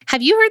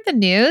Have you heard the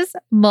news?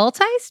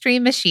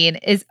 Multi-Stream Machine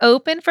is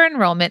open for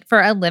enrollment for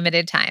a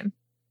limited time.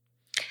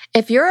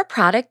 If you're a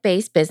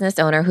product-based business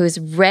owner who's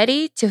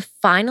ready to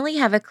finally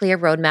have a clear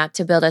roadmap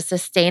to build a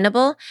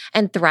sustainable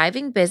and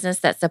thriving business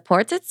that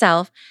supports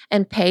itself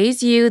and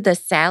pays you the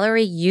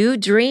salary you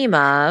dream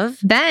of,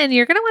 Then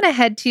you're going to want to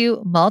head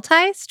to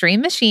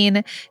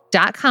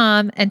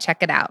multistreammachine.com and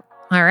check it out.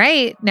 All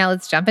right, now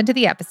let's jump into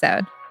the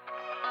episode.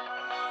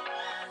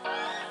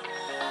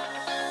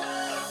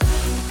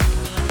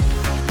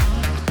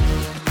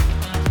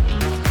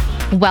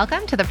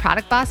 Welcome to the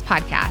Product Boss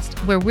Podcast,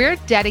 where we're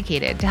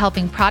dedicated to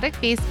helping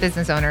product-based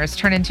business owners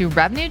turn into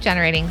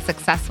revenue-generating,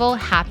 successful,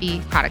 happy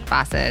product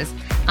bosses.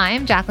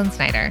 I'm Jacqueline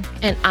Snyder.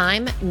 And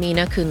I'm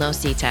Mina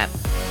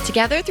Kunlo-Sitep.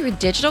 Together through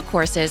digital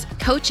courses,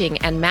 coaching,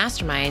 and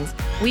masterminds,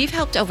 we've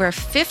helped over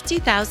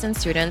 50,000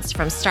 students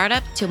from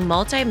startup to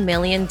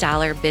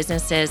multi-million-dollar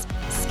businesses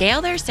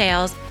scale their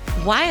sales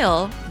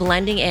while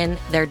blending in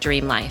their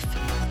dream life.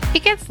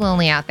 It gets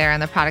lonely out there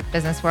in the product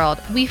business world.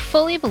 We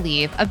fully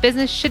believe a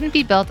business shouldn't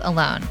be built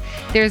alone.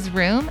 There's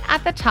room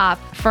at the top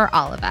for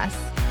all of us.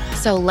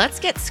 So let's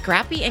get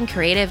scrappy and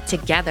creative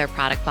together,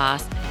 Product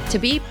Boss, to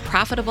be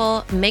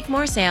profitable, make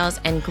more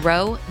sales, and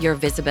grow your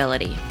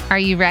visibility. Are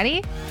you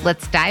ready?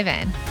 Let's dive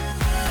in.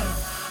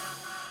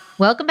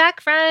 Welcome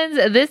back, friends.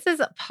 This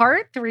is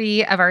part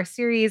 3 of our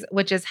series,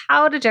 which is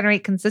how to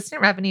generate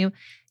consistent revenue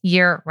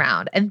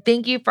year-round. And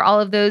thank you for all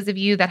of those of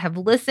you that have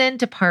listened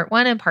to part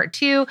 1 and part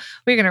 2.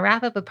 We're going to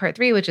wrap up with part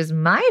 3, which is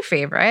my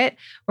favorite,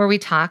 where we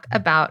talk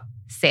about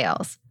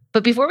sales.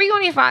 But before we go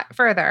any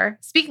further,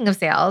 speaking of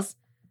sales,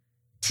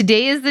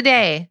 today is the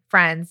day,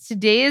 friends.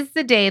 Today is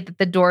the day that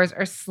the doors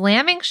are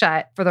slamming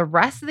shut for the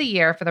rest of the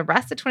year, for the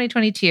rest of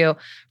 2022,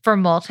 for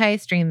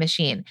Multi-Stream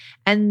Machine.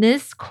 And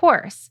this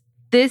course,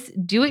 this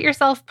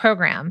do-it-yourself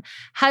program,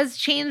 has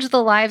changed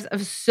the lives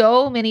of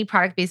so many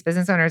product-based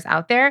business owners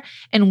out there.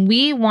 And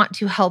we want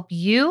to help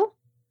you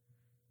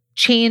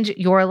change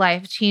your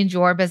life, change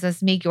your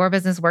business, make your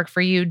business work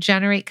for you,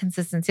 generate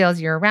consistent sales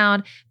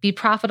year-round, be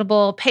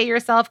profitable, pay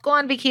yourself, go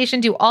on vacation,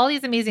 do all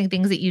these amazing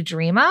things that you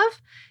dream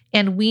of.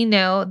 And we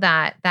know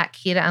that that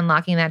key to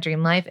unlocking that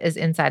dream life is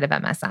inside of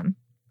MSM.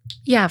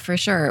 Yeah, for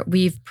sure.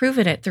 We've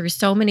proven it through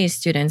so many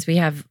students. We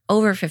have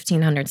over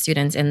 1,500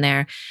 students in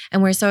there,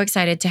 and we're so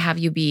excited to have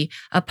you be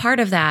a part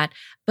of that.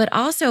 But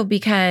also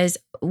because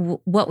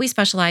what we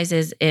specialize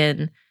is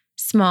in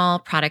small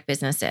product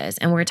businesses,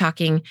 and we're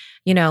talking,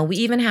 we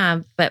even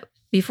have, but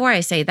before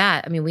I say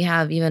that, we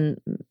have even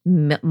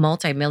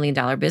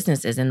multi-million-dollar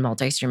businesses in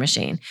Multi-Stream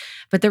Machine.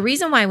 But the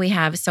reason why we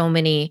have so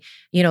many,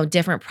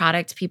 different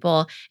product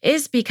people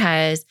is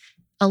because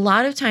a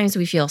lot of times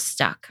we feel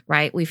stuck,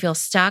 right? We feel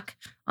stuck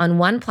on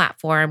one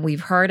platform.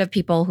 We've heard of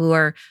people who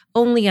are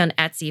only on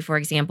Etsy, for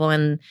example,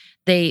 and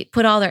they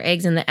put all their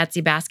eggs in the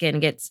Etsy basket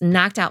and gets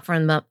knocked out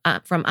from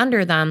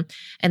under them.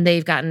 And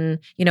they've gotten,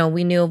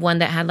 we knew of one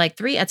that had like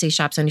 3 Etsy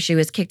shops, and she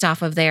was kicked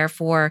off of there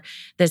for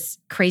this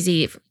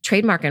crazy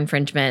trademark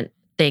infringement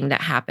thing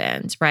that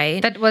happened,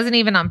 right? That wasn't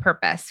even on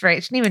purpose,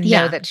 right? She didn't even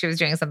know that she was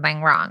doing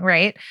something wrong,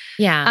 right?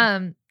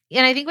 Yeah.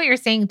 And I think what you're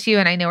saying too,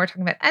 and I know we're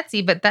talking about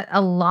Etsy, but that a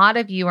lot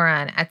of you are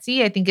on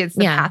Etsy. I think it's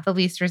the path of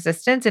least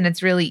resistance, and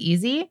it's really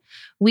easy.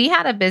 We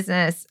had a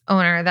business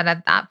owner that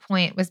at that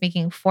point was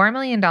making $4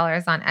 million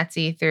on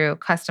Etsy through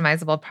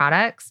customizable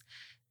products.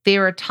 They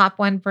were top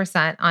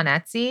 1% on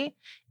Etsy,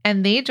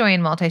 and they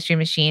joined Multi-Stream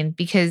Machine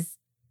because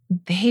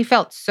they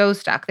felt so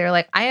stuck. They're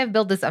like, I have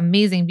built this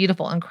amazing,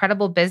 beautiful,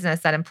 incredible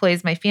business that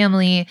employs my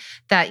family,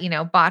 that,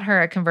 bought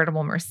her a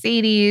convertible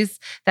Mercedes,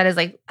 that is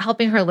like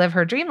helping her live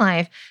her dream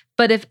life.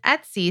 But if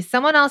Etsy,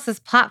 someone else's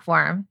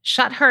platform,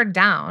 shut her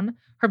down,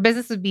 her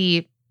business would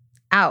be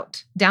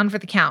down for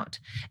the count.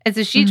 And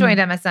so she joined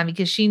MSM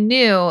because she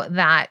knew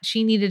that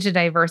she needed to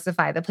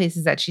diversify the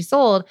places that she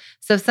sold.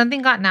 So if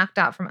something got knocked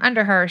out from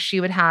under her, she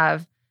would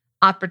have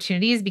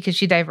opportunities because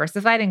she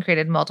diversified and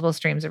created multiple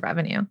streams of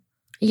revenue.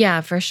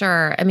 Yeah, for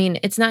sure.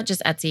 It's not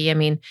just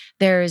Etsy.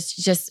 There's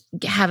just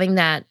having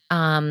that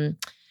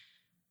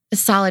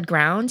solid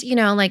ground,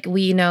 like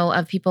we know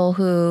of people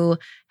who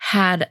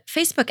had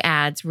Facebook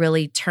ads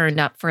really turned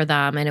up for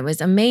them and it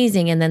was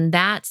amazing. And then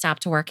that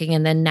stopped working.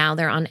 And then now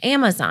they're on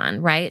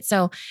Amazon, right?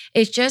 So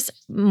it's just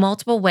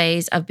multiple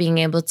ways of being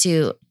able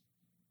to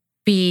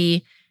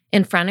be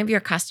in front of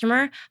your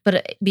customer,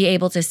 but be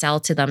able to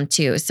sell to them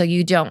too. So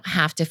you don't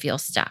have to feel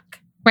stuck.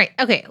 Right.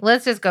 Okay.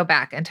 Let's just go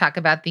back and talk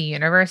about the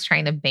universe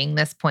trying to bang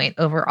this point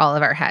over all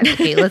of our heads.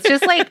 Okay. Let's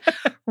just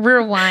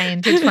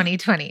rewind to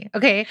 2020.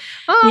 Okay.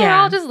 We're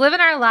all just living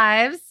our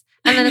lives.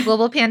 And then a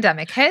global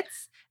pandemic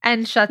hits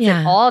and shuts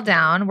it all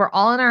down. We're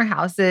all in our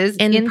houses.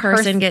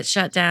 In-person gets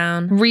shut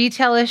down.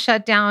 Retail is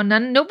shut down.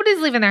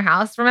 Nobody's leaving their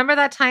house. Remember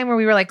that time where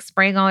we were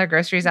spraying all our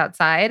groceries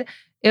outside?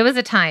 It was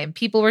a time.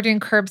 People were doing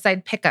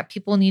curbside pickup.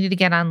 People needed to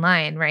get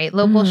online, right?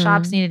 Local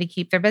shops needed to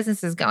keep their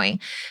businesses going.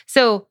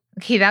 So,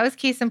 okay, that was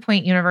case in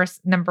point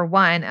universe number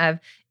 1 of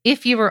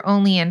if you were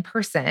only in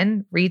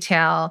person,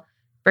 retail,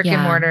 brick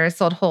and mortar,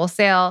 sold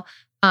wholesale,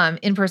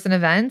 in-person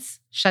events,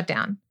 shut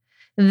down.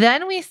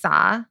 Then we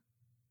saw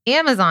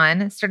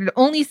Amazon started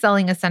only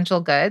selling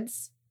essential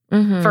goods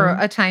for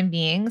a time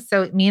being.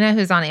 So Mina,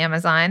 who's on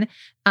Amazon,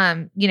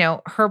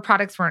 her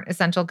products weren't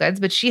essential goods,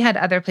 but she had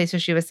other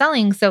places she was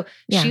selling. So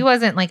she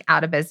wasn't like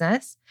out of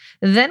business.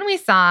 Then we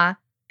saw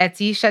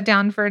Etsy shut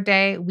down for a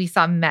day. We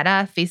saw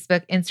Meta,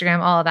 Facebook, Instagram,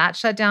 all of that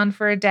shut down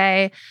for a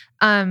day.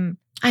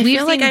 I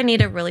feel like I need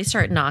to really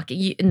start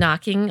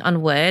knocking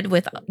on wood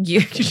with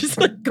you just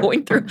like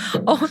going through.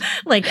 Oh,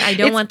 like I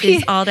don't want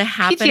this all to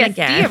happen PTSD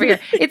again. Over here.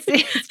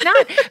 It's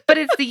not, but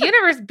it's the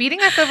universe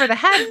beating us over the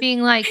head,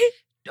 being like,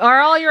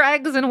 are all your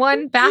eggs in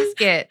one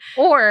basket,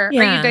 or are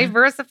you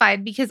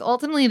diversified? Because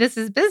ultimately, this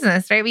is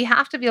business, right? We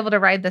have to be able to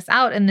ride this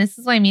out, and this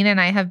is why Mina and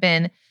I have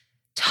been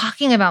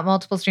talking about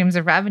multiple streams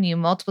of revenue,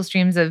 multiple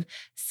streams of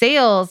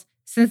sales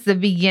since the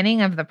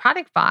beginning of the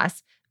Product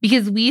Boss.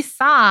 Because we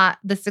saw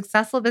the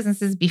successful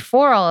businesses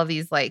before all of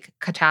these like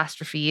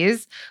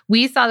catastrophes.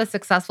 We saw the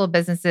successful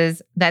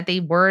businesses that they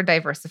were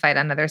diversified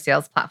on other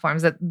sales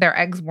platforms, that their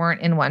eggs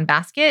weren't in one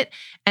basket.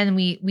 And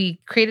we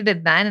created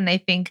it then. And I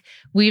think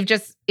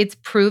it's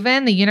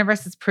proven, the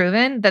universe has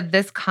proven that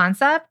this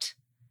concept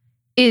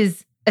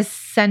is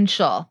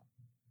essential.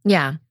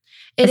 Yeah.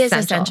 It is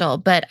essential,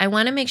 but I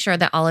want to make sure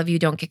that all of you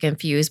don't get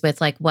confused with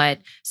like what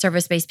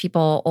service-based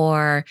people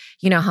or,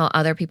 how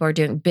other people are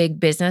doing. Big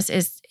business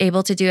is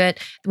able to do it.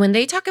 When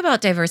they talk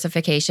about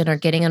diversification or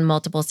getting on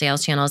multiple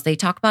sales channels, they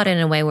talk about it in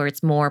a way where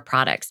it's more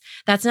products.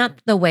 That's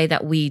not the way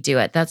that we do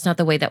it. That's not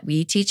the way that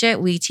we teach it.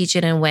 We teach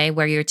it in a way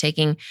where you're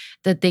taking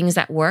the things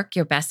that work,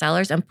 your best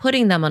sellers, and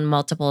putting them on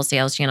multiple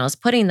sales channels,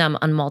 putting them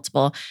on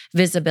multiple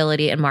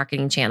visibility and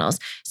marketing channels.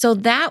 So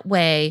that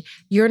way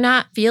you're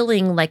not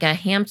feeling like a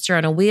hamster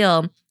on a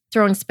wheel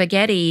throwing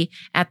spaghetti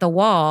at the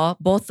wall,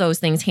 both those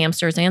things,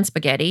 hamsters and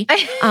spaghetti.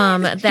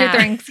 You're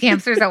throwing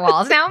hamsters at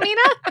walls now,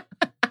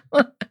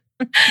 Mina?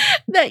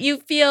 That you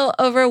feel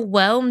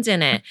overwhelmed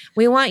in it.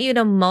 We want you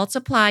to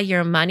multiply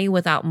your money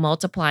without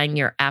multiplying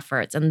your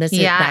efforts. And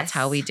that's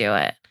how we do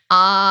it.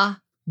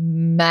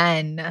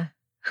 Amen.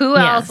 Who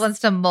else wants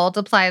to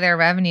multiply their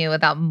revenue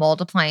without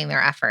multiplying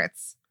their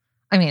efforts?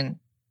 I mean,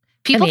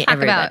 people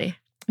talk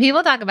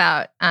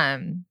about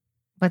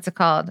what's it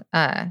called?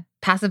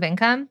 Passive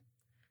income.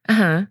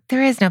 Uh-huh.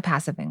 There is no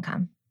passive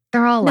income.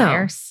 They're all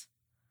liars.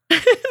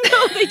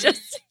 No, they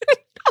just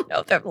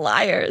no, they're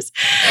liars.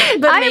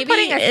 But I am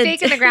putting a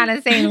stake in the ground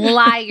and saying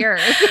liars.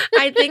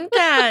 I think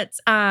that,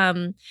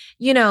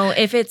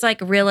 if it's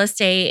like real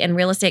estate and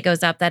real estate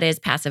goes up, that is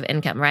passive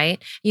income, right?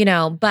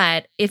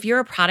 But if you're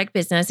a product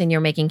business and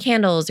you're making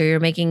candles or you're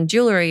making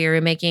jewelry or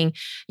you're making,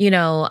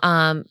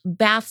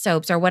 bath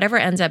soaps or whatever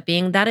it ends up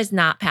being, that is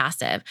not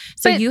passive.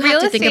 So you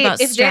have to think about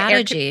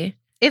strategy.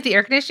 If the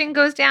air conditioning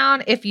goes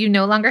down, if you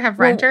no longer have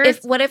renters.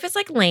 What if it's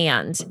like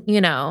land,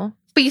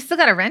 But you still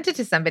got to rent it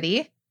to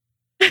somebody.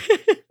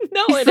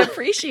 No, it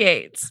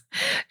appreciates.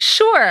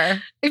 Sure.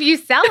 If you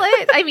sell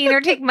it, or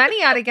take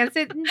money out against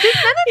it.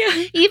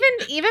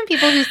 Even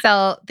people who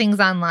sell things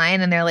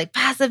online and they're like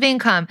passive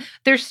income,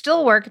 there's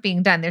still work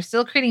being done. They're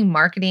still creating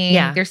marketing.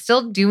 Yeah. They're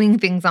still doing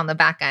things on the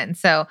back end.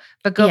 So,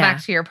 but go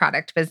back to your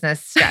product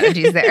business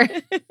strategies there.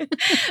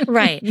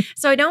 Right.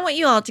 So I don't want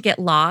you all to get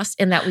lost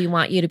in that we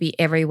want you to be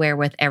everywhere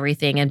with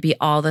everything and be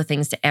all the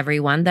things to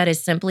everyone. That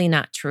is simply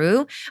not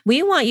true.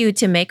 We want you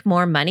to make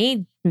more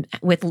money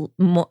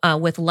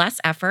with less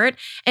effort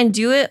and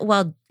do it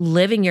while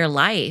living your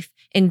life,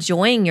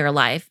 enjoying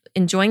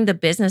the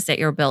business that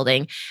you're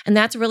building. And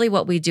that's really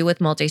what we do with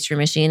Multi-Stream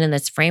Machine and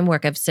this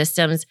framework of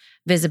systems,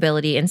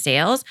 visibility, and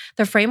sales.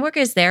 The framework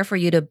is there for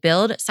you to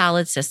build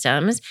solid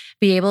systems,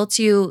 be able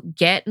to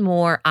get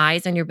more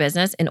eyes on your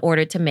business in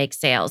order to make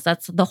sales.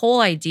 That's the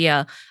whole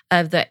idea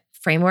of the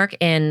framework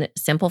in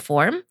simple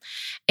form.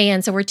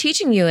 And so we're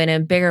teaching you in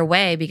a bigger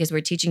way because we're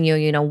teaching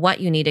you,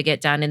 what you need to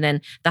get done. And then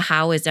the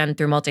how is done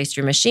through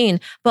Multi-Stream Machine.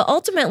 But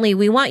ultimately,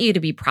 we want you to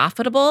be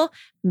profitable,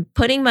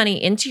 putting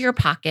money into your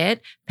pocket,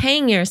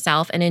 paying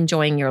yourself, and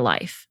enjoying your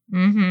life.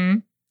 Mm-hmm.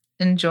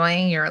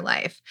 Enjoying your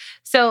life.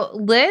 So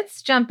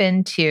let's jump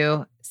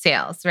into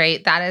sales,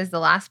 right? That is the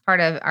last part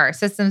of our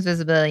systems,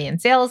 visibility,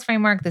 and sales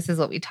framework. This is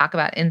what we talk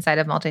about inside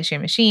of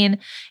Multi-Stream Machine.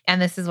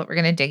 And this is what we're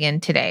going to dig in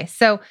today.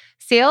 So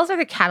sales are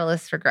the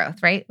catalyst for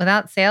growth, right?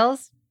 Without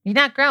sales, you're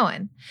not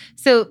growing.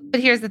 But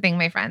here's the thing,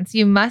 my friends,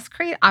 you must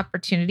create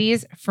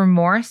opportunities for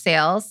more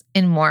sales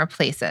in more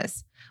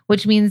places,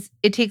 which means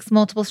it takes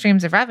multiple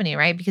streams of revenue,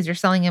 right? Because you're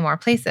selling in more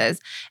places.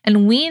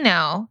 And we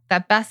know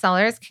that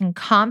bestsellers can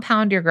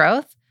compound your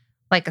growth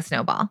like a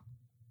snowball.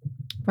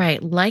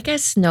 Right, like a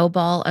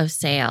snowball of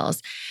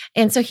sales.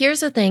 And so here's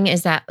the thing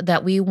is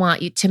that we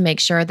want you to make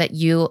sure that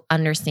you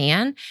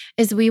understand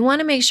is we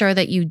want to make sure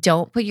that you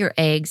don't put your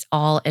eggs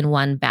all in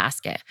one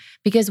basket.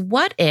 Because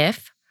what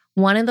if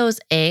one of those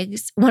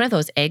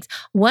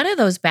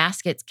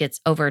baskets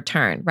gets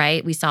overturned,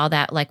 right? We saw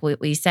that, like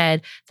we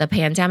said, the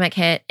pandemic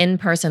hit,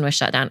 in-person was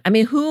shut down. I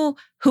mean, who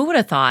would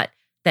have thought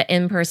that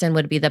in-person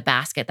would be the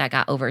basket that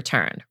got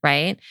overturned,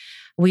 right?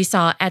 We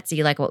saw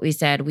Etsy, like what we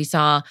said. We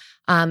saw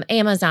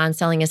Amazon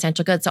selling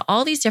essential goods. So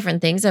all these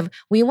different things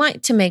we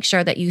want to make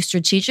sure that you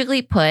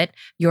strategically put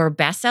your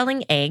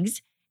best-selling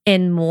eggs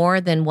in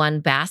more than one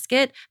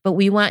basket, but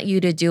we want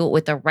you to do it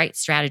with the right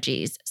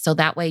strategies. So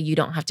that way you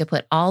don't have to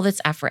put all this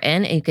effort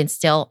in and you can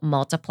still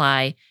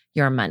multiply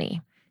your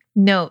money.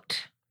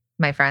 Note,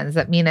 my friends,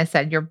 that Mina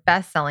said your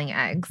best-selling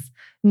eggs,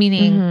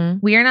 meaning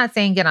we are not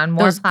saying get on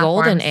more Those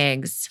platforms. golden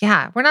eggs.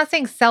 Yeah. We're not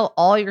saying sell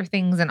all your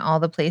things in all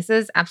the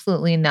places.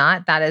 Absolutely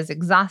not. That is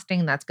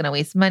exhausting. That's going to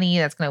waste money.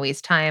 That's going to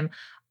waste time.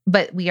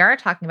 But we are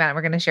talking about, and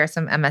we're going to share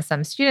some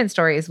MSM student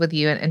stories with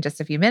you in just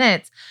a few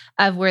minutes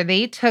of where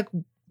they took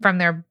from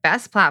their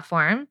best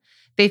platform,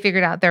 they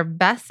figured out their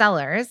best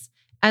sellers,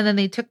 and then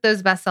they took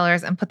those best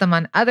sellers and put them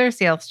on other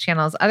sales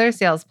channels, other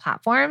sales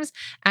platforms,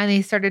 and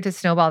they started to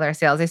snowball their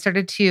sales. They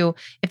started to,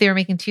 if they were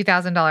making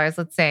 $2,000,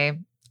 let's say,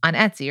 on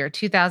Etsy or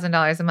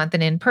 $2,000 a month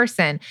in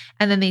person,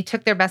 and then they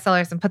took their best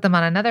sellers and put them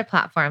on another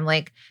platform,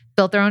 like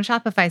built their own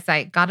Shopify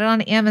site, got it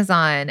on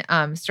Amazon,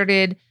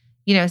 started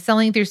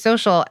selling through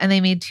social, and they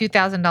made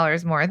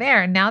 $2,000 more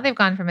there. Now they've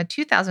gone from a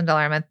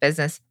 $2,000 a month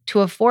business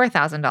to a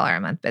 $4,000 a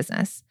month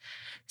business.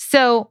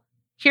 So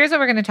here's what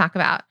we're going to talk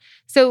about.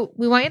 So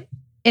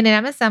in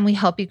an MSM, we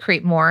help you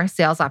create more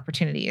sales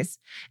opportunities.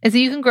 And so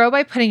you can grow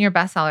by putting your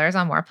best sellers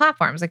on more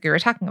platforms like we were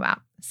talking about.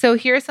 So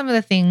here are some of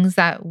the things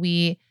that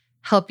we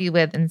help you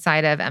with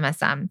inside of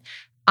MSM.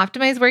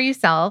 Optimize where you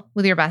sell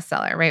with your best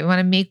seller, right? We want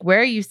to make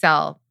where you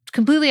sell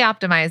completely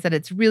optimized that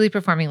it's really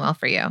performing well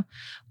for you.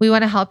 We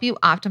want to help you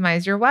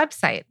optimize your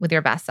website with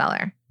your best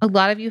seller. A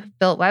lot of you have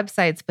built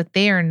websites, but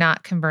they are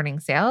not converting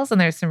sales.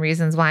 And there's some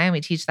reasons why, and we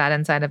teach that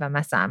inside of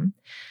MSM.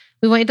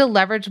 We want you to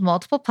leverage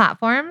multiple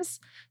platforms.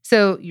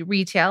 So you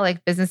retail,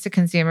 like business to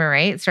consumer,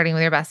 right? Starting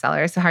with your best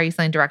sellers. So how are you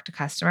selling direct to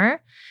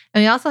customer?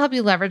 And we also help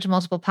you leverage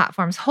multiple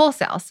platforms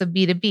wholesale. So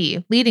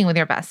B2B, leading with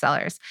your best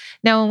sellers.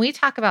 Now, when we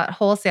talk about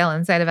wholesale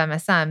inside of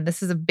MSM,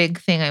 this is a big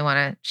thing I want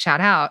to shout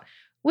out,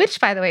 which,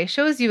 by the way,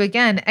 shows you,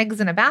 again, eggs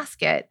in a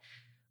basket.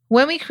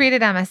 When we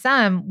created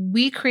MSM,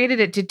 we created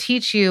it to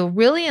teach you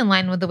really in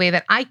line with the way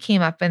that I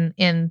came up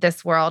in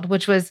this world,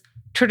 which was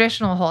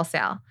traditional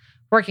wholesale,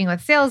 working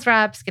with sales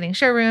reps, getting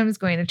showrooms,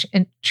 going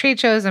to trade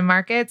shows and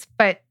markets.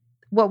 But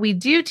what we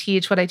do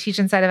teach, what I teach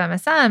inside of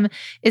MSM,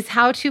 is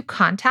how to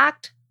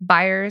contact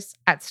buyers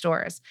at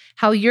stores,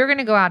 how you're going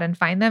to go out and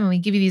find them. And we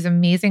give you these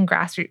amazing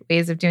grassroots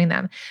ways of doing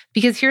them.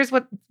 Because here's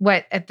what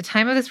at the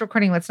time of this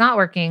recording, what's not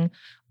working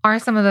are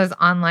some of those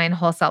online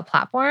wholesale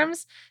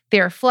platforms.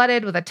 They are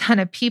flooded with a ton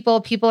of people.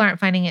 People aren't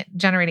finding it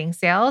generating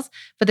sales,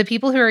 but the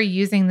people who are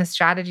using the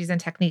strategies and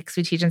techniques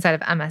we teach inside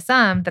of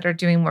MSM that are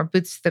doing more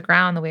boots to the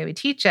ground the way we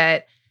teach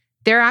it,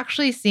 they're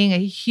actually seeing a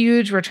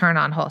huge return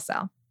on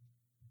wholesale.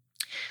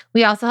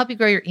 We also help you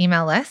grow your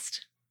email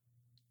list.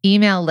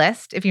 Email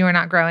list, if you are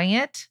not growing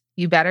it,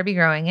 you better be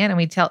growing it. And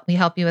we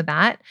help you with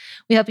that.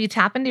 We help you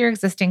tap into your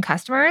existing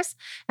customers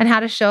and how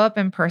to show up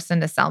in person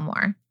to sell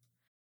more.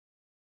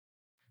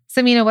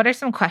 So, Mina, what are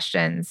some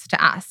questions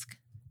to ask?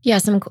 Yeah,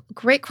 some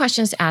great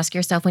questions to ask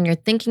yourself when you're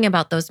thinking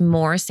about those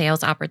more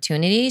sales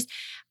opportunities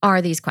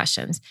are these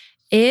questions.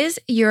 Is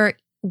your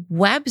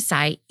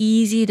website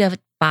easy to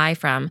buy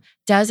from?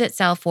 Does it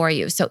sell for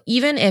you? So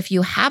even if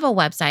you have a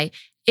website,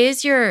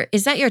 is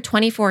that your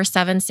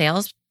 24/7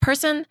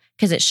 salesperson?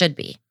 Because it should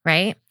be,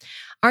 right?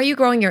 Are you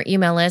growing your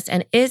email list,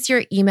 and is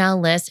your email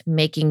list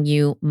making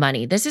you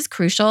money? This is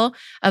crucial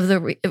of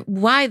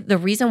the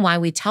reason why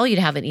we tell you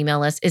to have an email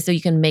list is so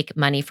you can make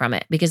money from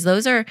it, because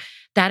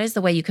that is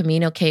the way you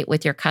communicate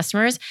with your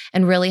customers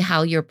and really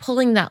how you're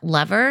pulling that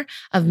lever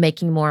of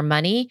making more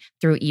money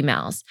through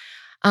emails.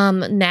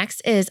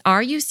 Next is,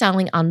 are you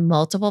selling on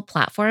multiple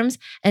platforms?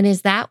 And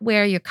is that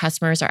where your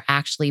customers are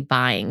actually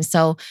buying?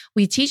 So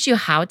we teach you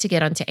how to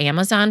get onto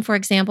Amazon, for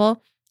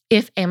example,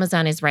 if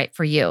Amazon is right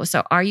for you.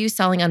 So are you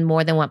selling on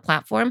more than one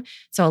platform?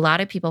 So a lot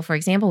of people, for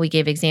example, we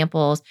gave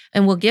examples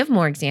and we'll give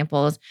more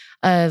examples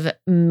of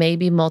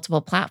maybe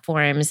multiple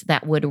platforms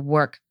that would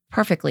work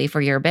perfectly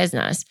for your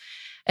business.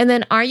 And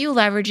then are you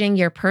leveraging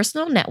your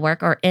personal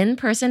network or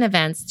in-person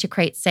events to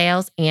create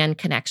sales and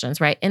connections,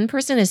 right?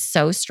 In-person is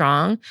so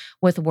strong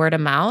with word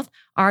of mouth.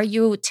 Are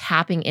you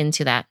tapping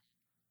into that?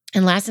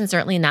 And last and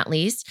certainly not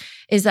least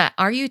is that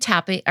are you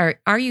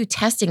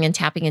testing and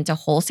tapping into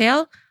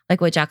wholesale, like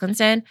what Jacqueline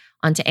said,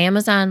 onto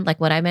Amazon, like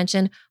what I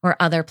mentioned, or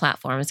other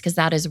platforms, because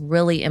that is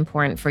really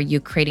important for you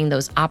creating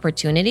those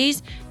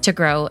opportunities to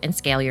grow and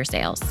scale your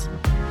sales.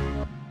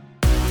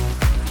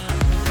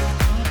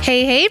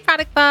 Hey,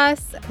 Product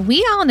Boss.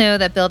 We all know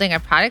that building a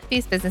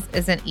product-based business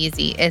isn't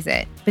easy, is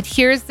it? But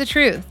here's the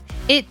truth.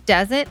 It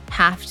doesn't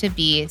have to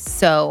be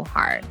so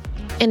hard.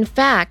 In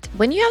fact,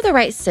 when you have the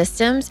right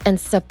systems and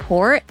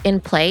support in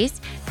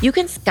place, you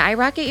can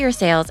skyrocket your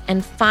sales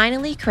and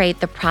finally create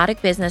the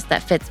product business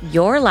that fits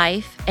your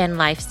life and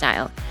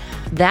lifestyle.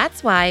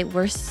 That's why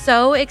we're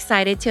so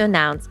excited to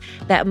announce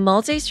that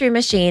Multi-Stream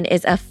Machine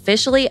is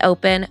officially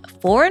open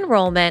for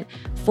enrollment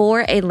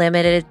for a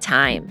limited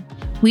time.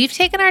 We've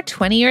taken our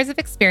 20 years of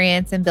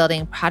experience in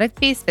building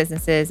product-based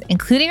businesses,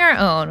 including our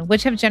own,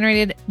 which have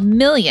generated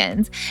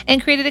millions,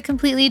 and created a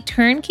completely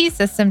turnkey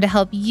system to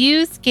help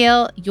you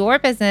scale your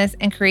business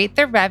and create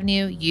the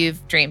revenue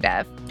you've dreamed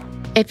of.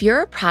 If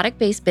you're a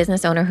product-based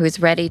business owner who's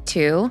ready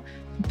to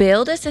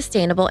Build a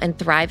sustainable and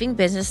thriving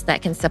business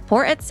that can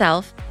support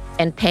itself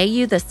and pay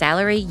you the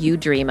salary you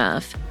dream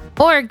of.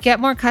 Or get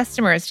more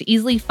customers to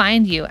easily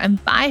find you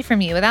and buy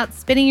from you without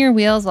spinning your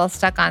wheels while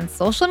stuck on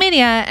social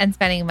media and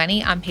spending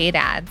money on paid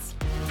ads.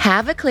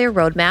 Have a clear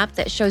roadmap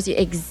that shows you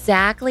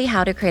exactly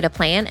how to create a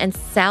plan and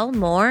sell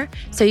more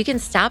so you can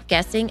stop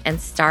guessing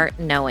and start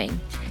knowing.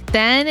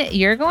 Then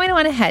you're going to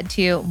want to head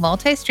to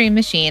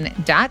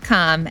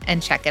multistreammachine.com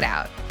and check it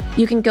out.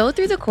 You can go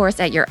through the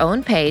course at your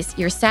own pace,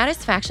 your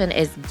satisfaction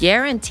is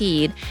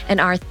guaranteed, and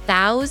our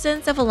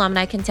thousands of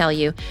alumni can tell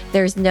you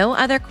there's no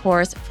other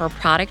course for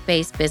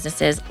product-based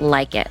businesses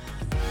like it.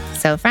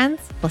 So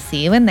friends, we'll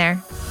see you in there.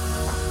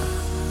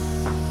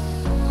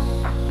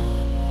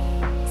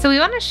 So we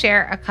want to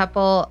share a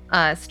couple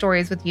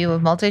stories with you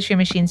of Multi-Stream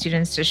Machine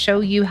students to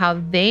show you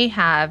how they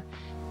have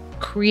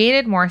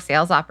created more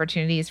sales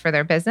opportunities for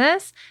their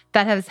business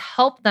that has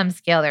helped them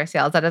scale their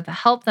sales, that have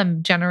helped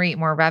them generate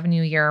more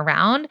revenue year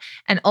round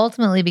and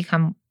ultimately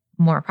become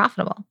more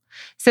profitable.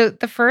 So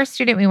the first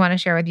student we want to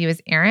share with you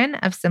is Erin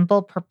of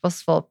Simple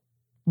Purposeful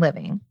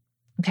Living.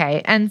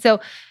 Okay. And so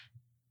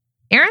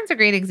Erin's a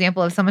great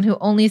example of someone who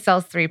only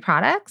sells 3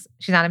 products.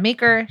 She's not a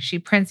maker. She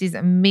prints these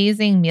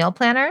amazing meal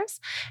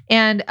planners,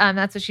 and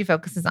that's what she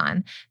focuses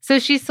on. So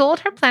she sold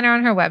her planner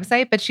on her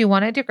website, but she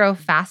wanted to grow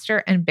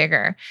faster and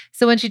bigger.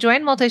 So when she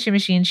joined Multi-Stream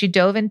Machine, she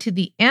dove into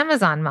the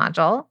Amazon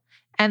module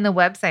and the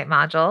website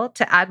module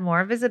to add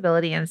more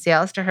visibility and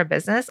sales to her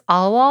business,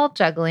 all while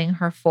juggling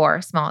her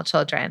 4 small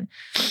children.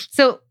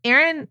 So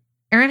Erin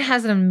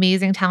has an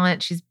amazing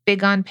talent. She's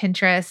big on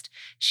Pinterest.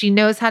 She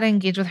knows how to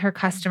engage with her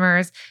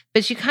customers,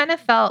 but she kind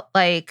of felt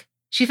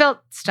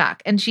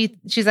stuck. And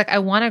she's like, I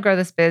want to grow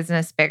this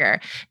business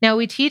bigger. Now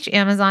we teach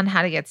Amazon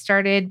how to get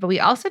started, but we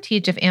also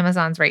teach if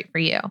Amazon's right for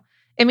you.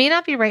 It may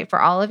not be right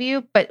for all of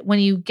you, but when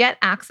you get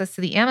access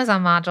to the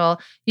Amazon module,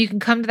 you can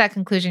come to that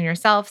conclusion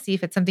yourself, see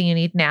if it's something you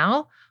need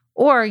now,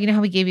 or you know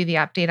how we gave you the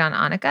update on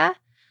Annika?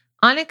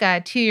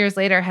 Annika, 2 years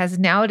later, has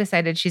now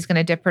decided she's going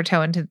to dip her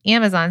toe into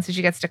Amazon. So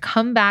she gets to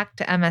come back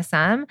to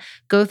MSM,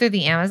 go through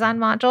the Amazon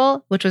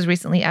module, which was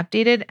recently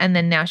updated, and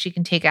then now she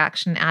can take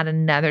action and add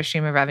another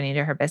stream of revenue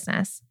to her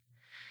business.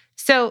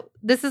 So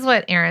this is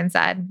what Erin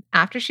said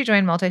after she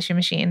joined Multi-Stream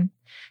Machine.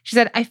 She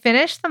said, I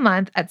finished the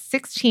month at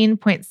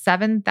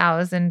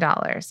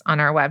 $16,700 on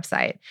our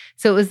website.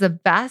 So it was the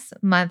best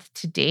month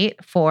to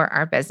date for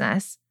our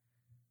business.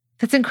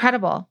 That's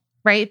incredible.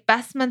 Right?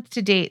 Best month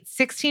to date,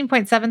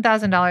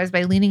 $16,700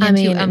 by leaning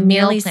into a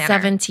meal planner.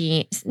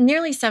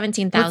 Nearly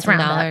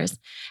 $17,000.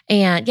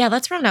 And yeah,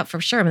 let's round out for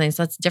sure. I mean,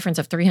 so that's a difference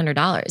of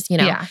 $300, you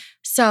know? Yeah.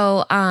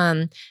 So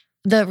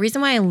the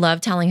reason why I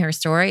love telling her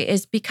story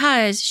is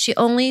because she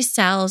only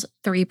sells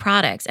 3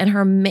 products and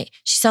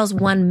she sells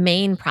 1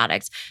 main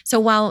product. So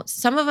while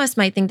some of us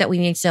might think that we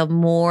need to sell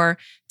more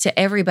to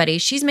everybody,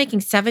 she's making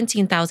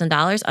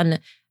 $17,000 on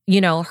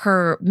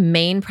her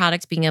main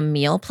product being a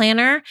meal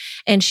planner.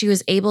 And she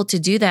was able to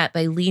do that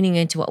by leaning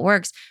into what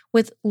works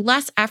with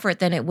less effort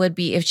than it would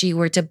be if she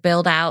were to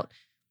build out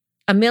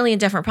a million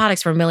different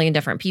products for a million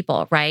different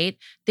people, right?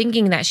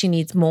 Thinking that she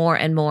needs more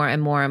and more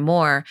and more and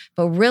more.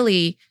 But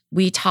really,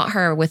 we taught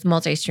her with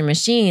Multi-Stream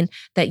Machine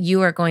that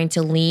you are going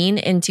to lean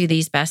into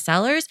these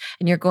bestsellers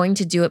and you're going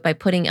to do it by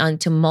putting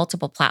onto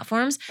multiple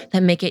platforms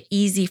that make it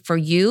easy for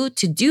you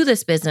to do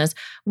this business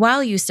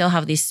while you still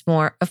have these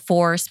 4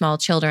 small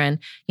children,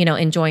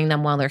 enjoying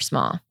them while they're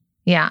small.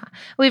 Yeah.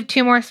 We have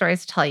 2 more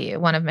stories to tell you,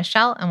 one of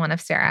Michelle and one of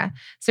Sarah.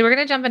 So we're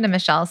going to jump into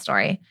Michelle's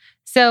story.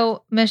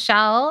 So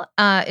Michelle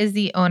is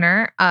the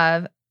owner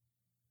of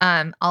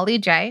Ollie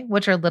J,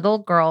 which are little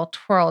girl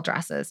twirl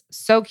dresses.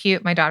 So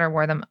cute. My daughter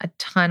wore them a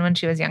ton when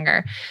she was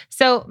younger.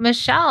 So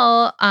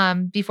Michelle,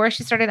 before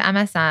she started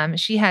MSM,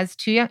 she had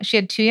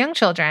 2 young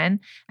children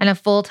and a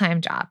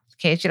full-time job.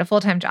 Okay, she had a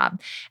full-time job.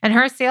 And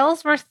her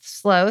sales were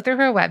slow through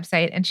her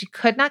website, and she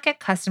could not get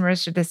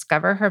customers to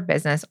discover her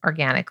business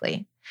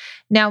organically.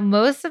 Now,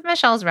 most of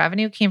Michelle's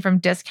revenue came from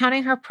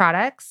discounting her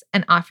products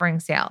and offering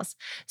sales.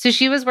 So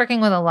she was working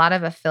with a lot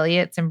of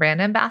affiliates and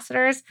brand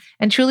ambassadors,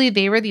 and truly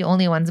they were the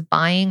only ones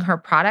buying her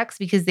products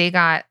because they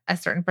got a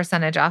certain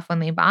percentage off when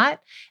they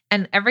bought.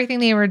 And everything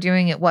they were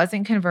doing, it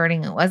wasn't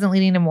converting, it wasn't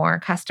leading to more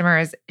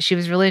customers. She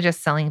was really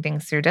just selling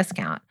things through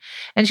discount.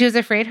 And she was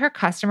afraid her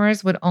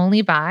customers would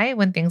only buy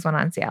when things went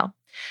on sale.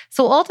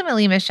 So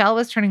ultimately, Michelle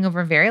was turning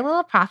over very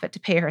little profit to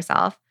pay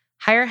herself,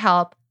 hire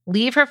help,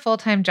 leave her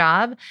full-time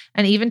job,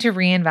 and even to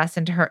reinvest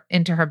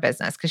into her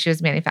business because she was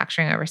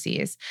manufacturing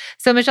overseas.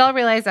 So Michelle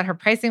realized that her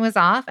pricing was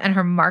off and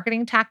her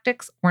marketing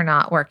tactics were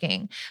not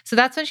working. So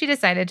that's when she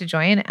decided to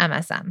join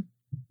MSM.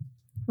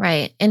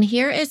 Right. And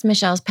here is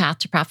Michelle's path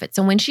to profit.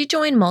 So when she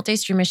joined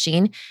Multi-Stream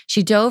Machine,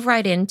 she dove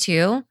right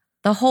into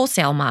the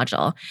wholesale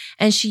module.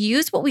 And she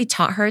used what we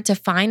taught her to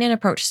find and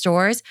approach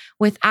stores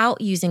without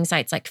using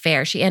sites like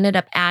Faire. She ended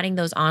up adding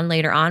those on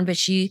later on, but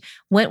she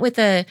went with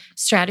the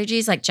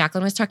strategies like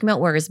Jacqueline was talking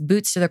about, where it's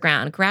boots to the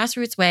ground,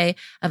 grassroots way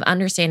of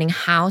understanding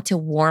how to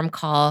warm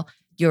call,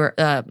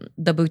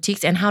 the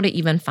boutiques and how to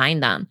even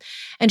find them.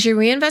 And she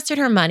reinvested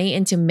her money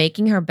into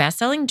making her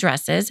best-selling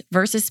dresses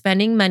versus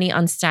spending money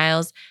on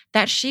styles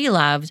that she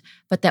loved,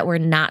 but that were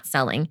not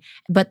selling.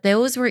 But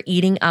those were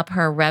eating up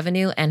her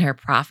revenue and her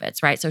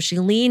profits, right? So she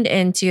leaned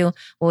into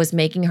what was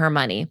making her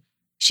money.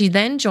 She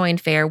then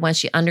joined FAIR once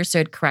she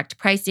understood correct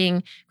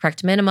pricing,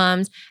 correct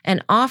minimums,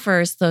 and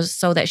offers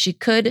so that she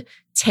could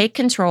take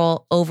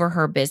control over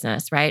her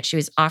business, right? She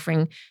was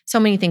offering so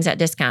many things at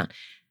discount.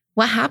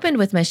 What happened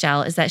with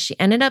Michelle is that she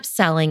ended up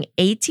selling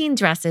 18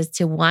 dresses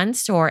to one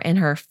store in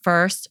her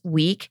first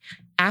week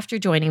after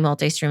joining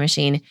Multi-Stream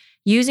Machine,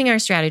 using our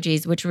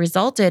strategies, which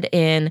resulted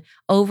in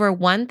over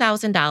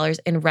 $1,000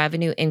 in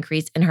revenue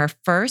increase in her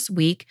first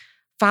week,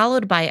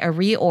 followed by a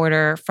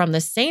reorder from the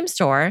same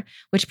store,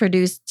 which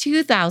produced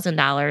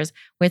 $2,000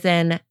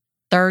 within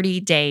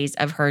 30 days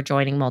of her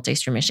joining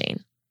Multi-Stream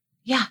Machine.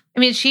 Yeah. I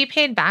mean, she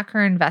paid back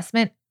her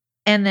investment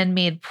and then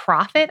made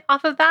profit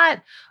off of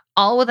that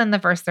all within the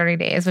first 30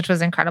 days, which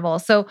was incredible.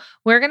 So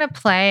we're going to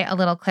play a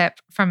little clip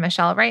from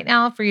Michelle right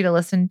now for you to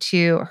listen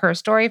to her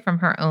story from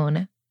her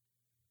own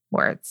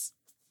words.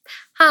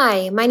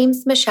 Hi, my name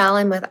is Michelle.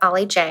 I'm with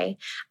Ollie J.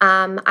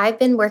 I've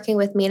been working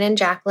with Mina and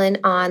Jacqueline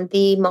on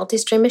the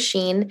Multi-Stream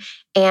Machine,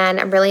 and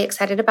I'm really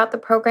excited about the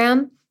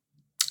program.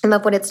 I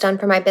love what it's done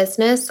for my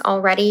business.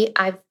 Already,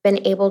 I've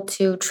been able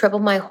to triple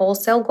my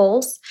wholesale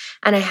goals,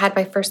 and I had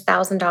my first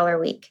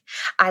 $1,000 week.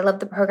 I love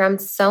the program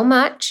so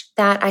much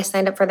that I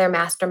signed up for their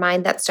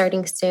mastermind that's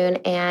starting soon,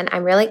 and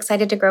I'm really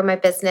excited to grow my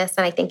business,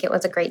 and I think it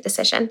was a great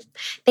decision.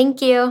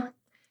 Thank you.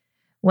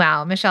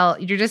 Wow, Michelle,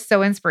 you're just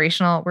so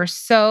inspirational. We're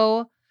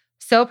so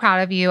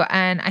proud of you.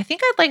 And I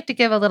think I'd like to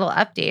give a little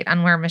update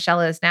on where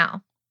Michelle is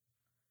now.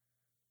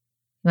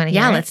 You want to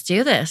hear it? Let's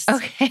do this.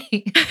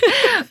 Okay.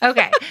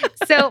 Okay.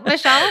 So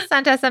Michelle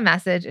sent us a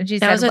message and she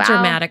said, that was a wow,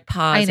 dramatic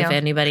pause if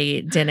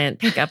anybody didn't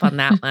pick up on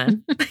that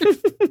one.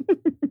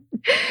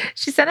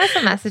 She sent us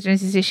a message and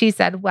she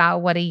said, wow,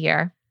 what a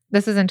year.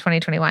 This was in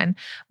 2021.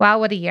 Wow,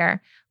 what a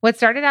year. What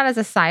started out as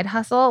a side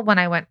hustle when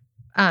I went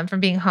from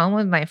being home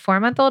with my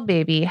 4-month-old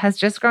baby has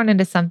just grown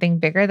into something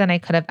bigger than I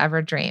could have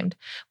ever dreamed.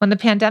 When the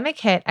pandemic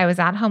hit, I was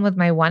at home with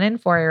my 1 and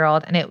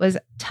 4-year-old, and it was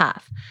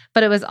tough,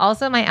 but it was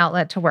also my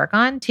outlet to work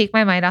on, take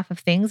my mind off of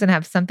things, and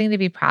have something to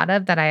be proud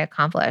of that I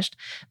accomplished.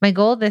 My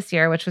goal this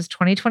year, which was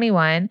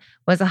 2021,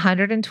 was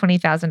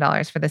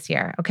 $120,000 for this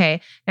year. Okay.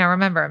 Now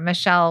remember,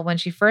 Michelle, when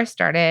she first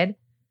started,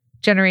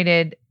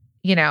 generated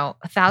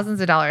thousands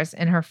of dollars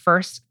in her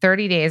first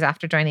 30 days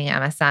after joining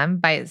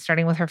MSM by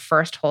starting with her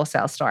first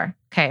wholesale store.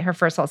 Okay. Her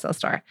first wholesale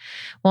store.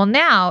 Well,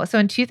 now, so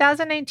in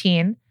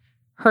 2019,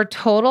 her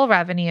total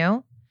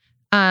revenue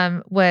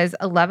was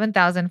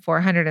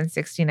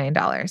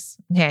 $11,469.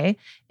 Okay.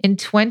 In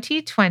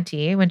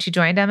 2020, when she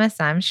joined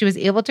MSM, she was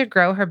able to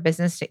grow her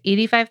business to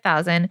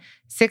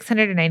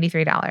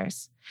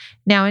 $85,693.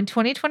 Now in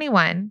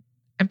 2021,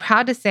 I'm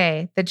proud to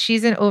say that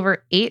she's in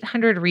over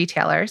 800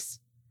 retailers.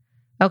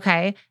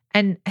 Okay.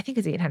 And I think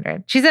it's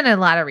 800. She's in a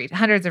lot of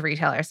hundreds of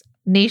retailers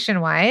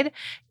nationwide.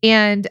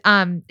 And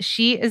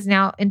she is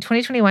now in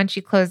 2021,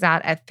 she closed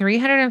out at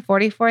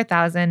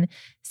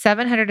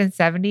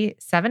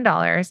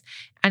 $344,777.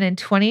 And in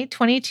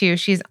 2022,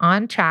 she's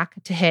on track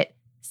to hit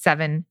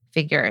 7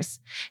 figures.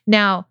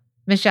 Now,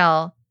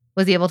 Michelle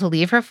was able to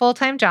leave her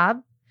full-time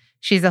job.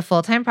 She's a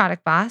full-time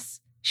product boss.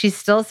 She's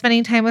still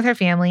spending time with her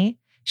family.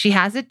 She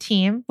has a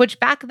team, which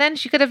back then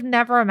she could have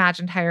never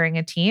imagined hiring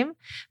a team,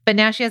 but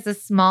now she has a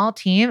small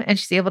team and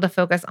she's able to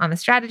focus on the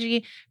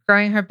strategy,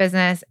 growing her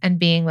business, and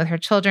being with her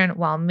children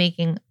while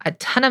making a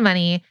ton of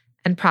money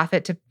and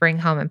profit to bring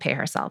home and pay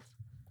herself.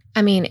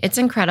 I mean, it's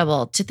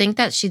incredible to think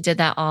that she did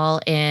that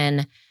all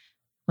in,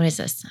 what is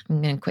this?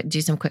 I'm going to do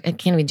some quick,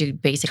 can we do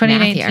basic math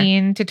here?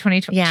 2019 to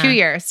 2020, 2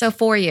 years. So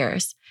 4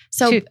 years.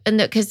 So,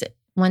 because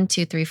 1,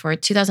 2, 3, 4,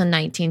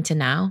 2019 to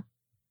now.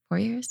 4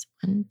 years?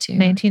 1, 2,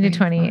 19 3, to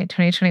 20, 4.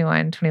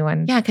 2021,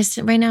 21. Yeah, because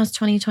right now it's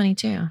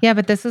 2022. Yeah,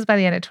 but this was by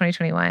the end of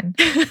 2021.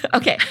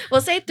 Okay,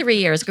 we'll say 3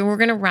 years. We're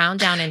going to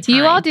round down in time.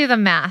 You all do the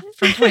math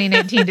from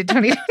 2019 to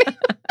 2020.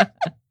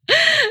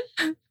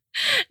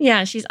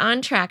 Yeah, she's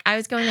on track. I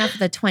was going off of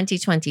the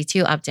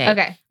 2022 update.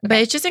 Okay. But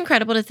it's just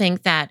incredible to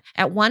think that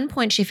at one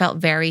point she felt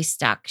very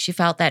stuck. She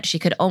felt that she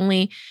could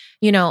only,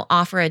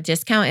 offer a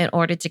discount in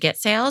order to get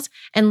sales.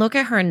 And look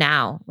at her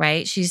now,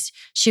 right?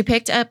 She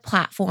picked a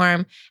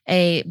platform,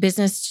 a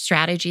business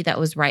strategy that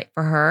was right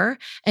for her,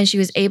 and she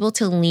was able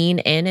to lean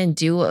in and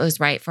do what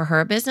was right for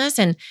her business.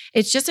 And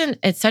it's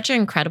such an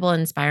incredible,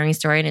 inspiring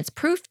story. And it's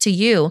proof to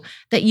you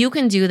that you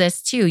can do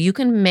this too. You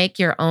can make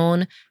your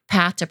own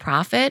path to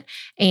profit,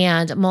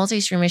 and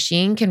Multi-Stream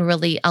Machine can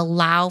really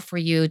allow for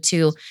you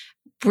to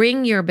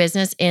bring your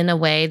business in a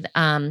way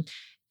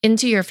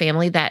into your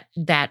family that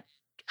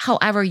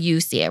however you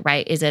see it,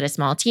 right? Is it a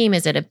small team?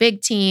 Is it a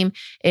big team?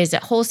 Is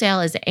it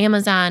wholesale? Is it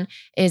Amazon?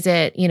 Is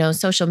it,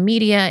 social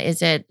media?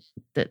 Is it,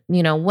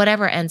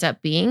 whatever ends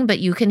up being? But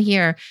you can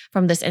hear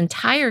from this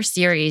entire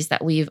series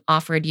that we've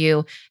offered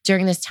you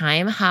during this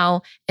time,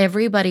 how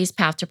everybody's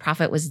path to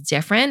profit was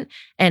different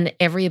and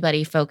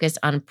everybody focused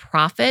on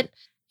profit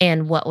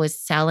and what was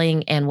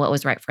selling and what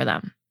was right for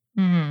them.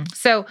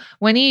 So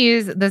when you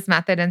use this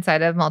method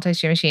inside of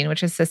Multi-Stream Machine,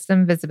 which is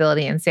system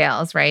visibility and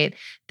sales, right?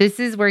 This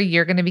is where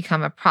you're going to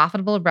become a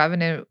profitable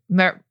revenue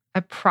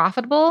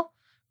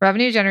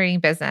generating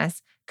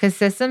business, because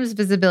systems,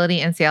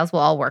 visibility, and sales will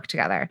all work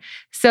together.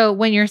 So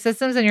when your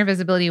systems and your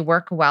visibility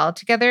work well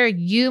together,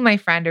 you, my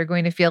friend, are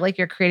going to feel like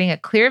you're creating a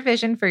clear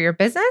vision for your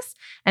business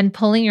and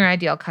pulling your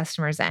ideal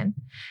customers in.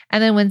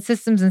 And then when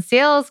systems and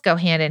sales go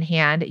hand in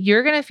hand,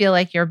 you're going to feel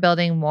like you're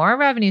building more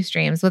revenue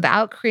streams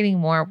without creating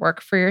more work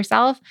for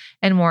yourself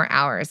and more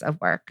hours of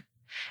work.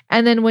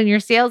 And then when your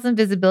sales and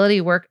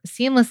visibility work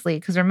seamlessly,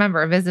 because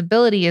remember,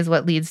 visibility is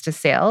what leads to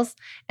sales.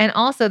 And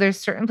also there's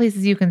certain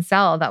places you can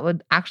sell that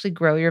would actually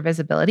grow your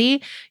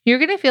visibility. You're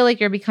going to feel like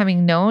you're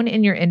becoming known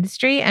in your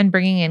industry and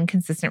bringing in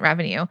consistent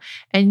revenue.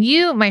 And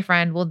you, my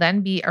friend, will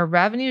then be a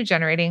revenue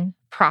generating,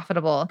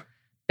 profitable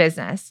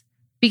business,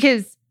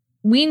 because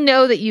we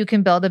know that you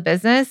can build a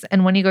business.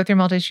 And when you go through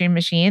Multi-Stream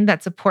Machine,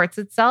 that supports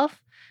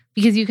itself,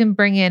 because you can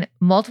bring in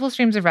multiple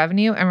streams of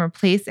revenue and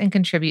replace and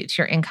contribute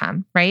to your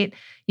income, right?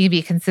 You can be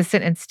a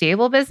consistent and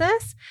stable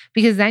business,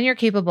 because then you're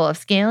capable of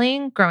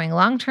scaling, growing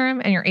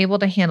long-term, and you're able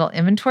to handle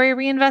inventory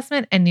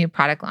reinvestment and new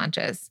product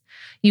launches.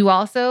 You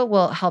also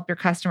will help your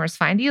customers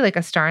find you like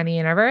a star in the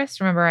universe.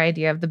 Remember our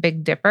idea of the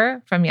Big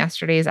Dipper from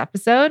yesterday's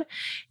episode.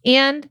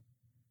 And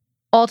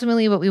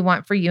ultimately, what we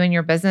want for you and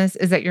your business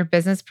is that your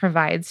business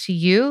provides to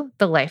you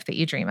the life that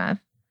you dream of.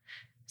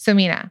 So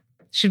Mina,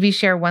 should we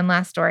share one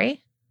last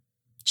story?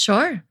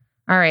 Sure.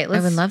 All right,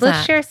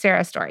 let's share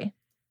Sarah's story.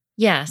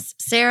 Yes,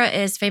 Sarah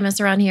is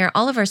famous around here.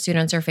 All of our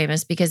students are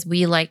famous because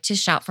we like to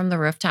shout from the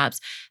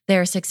rooftops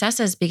their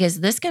successes, because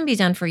this can be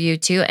done for you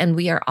too. And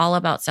we are all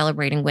about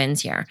celebrating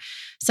wins here.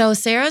 So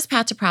Sarah's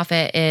path to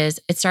profit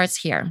it starts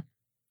here.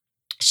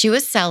 She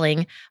was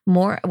selling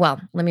more.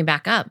 Well, let me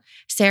back up.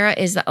 Sarah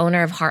is the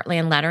owner of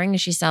Heartland Lettering, and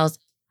she sells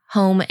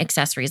home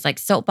accessories like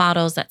soap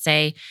bottles that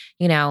say,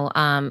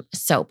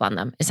 soap on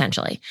them,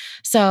 essentially.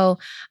 So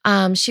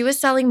she was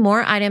selling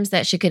more items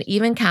that she could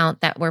even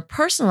count that were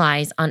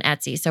personalized on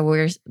Etsy. So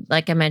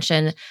like I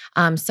mentioned,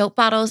 soap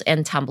bottles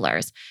and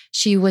tumblers.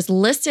 She was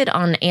listed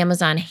on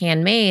Amazon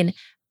Handmade,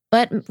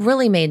 but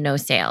really made no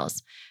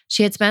sales.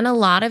 She had spent a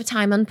lot of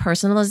time on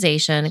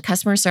personalization,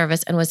 customer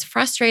service, and was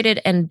frustrated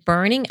and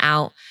burning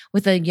out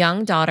with a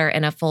young daughter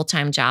and a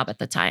full-time job at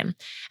the time.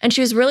 And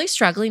she was really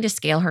struggling to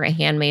scale her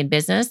handmade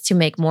business to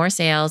make more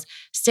sales,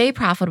 stay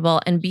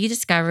profitable, and be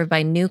discovered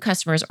by new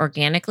customers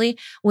organically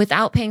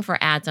without paying for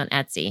ads on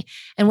Etsy.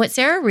 And what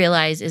Sarah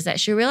realized is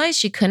that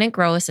she couldn't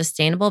grow a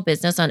sustainable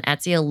business on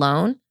Etsy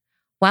alone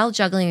while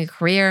juggling a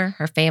career,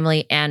 her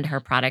family, and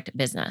her product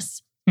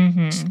business.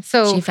 Mm-hmm.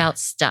 So she felt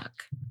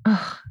stuck.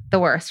 The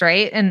worst,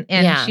 right? And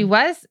yeah.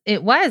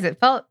 It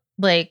felt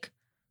like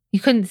you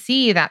couldn't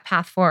see that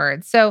path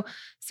forward. So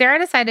Sarah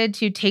decided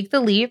to take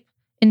the leap,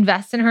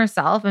 invest in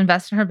herself,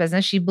 invest in her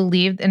business. She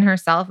believed in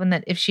herself, and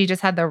that if she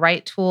just had the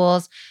right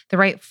tools, the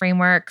right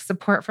framework,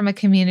 support from a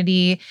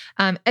community,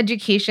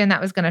 education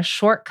that was going to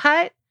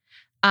shortcut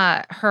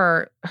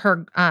her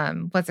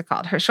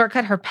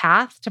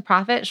path to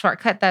profit,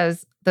 shortcut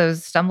those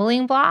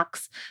stumbling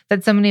blocks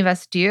that so many of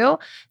us do,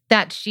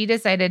 that she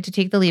decided to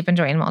take the leap and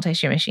join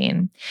Multi-Stream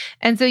Machine.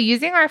 And so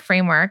using our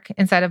framework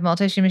inside of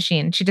Multi-Stream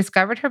Machine, she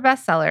discovered her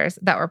best sellers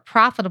that were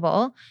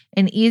profitable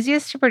and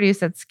easiest to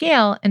produce at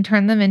scale and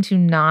turned them into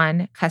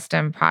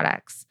non-custom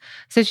products.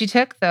 So she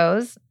took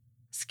those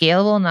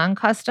scalable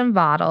non-custom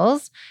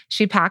bottles,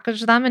 she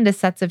packaged them into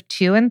sets of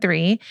 2 and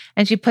 3,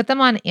 and she put them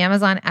on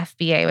Amazon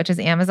FBA, which is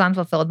Amazon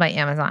Fulfilled by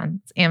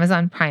Amazon. It's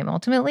Amazon Prime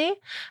ultimately,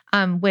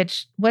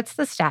 what's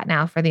the stat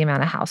now for the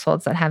amount of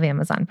households that have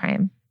Amazon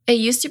Prime? It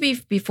used to be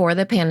before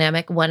the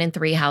pandemic, 1 in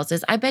 3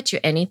 houses. I bet you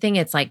anything,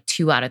 it's like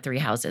 2 out of 3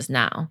 houses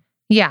now.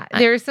 Yeah,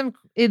 there's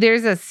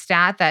a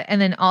stat that,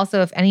 and then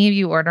also if any of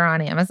you order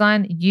on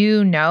Amazon,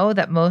 you know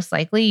that most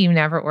likely you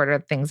never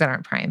ordered things that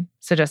aren't Prime.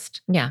 So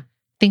just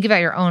think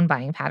about your own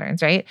buying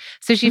patterns, right?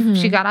 So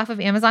she got off of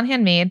Amazon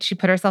Handmade. She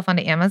put herself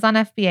onto Amazon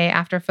FBA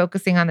after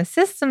focusing on the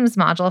systems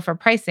module for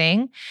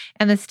pricing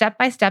and the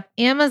step-by-step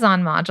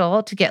Amazon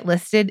module to get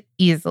listed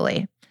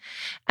easily.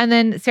 And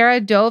then Sarah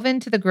dove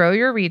into the Grow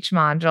Your Reach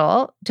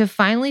module to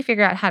finally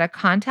figure out how to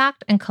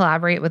contact and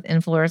collaborate with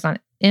influencers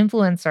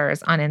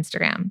on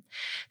Instagram.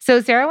 So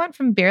Sarah went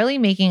from barely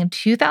making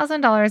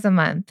 $2,000 a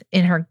month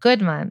in her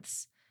good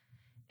months,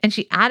 and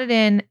she added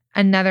in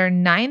another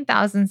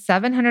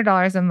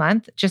 $9,700 a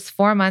month just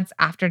 4 months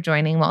after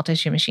joining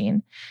Multi-Stream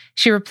Machine.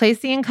 She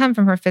replaced the income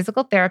from her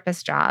physical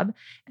therapist job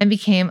and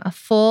became a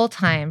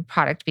full-time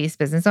product-based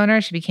business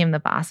owner. She became the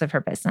boss of her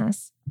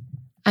business.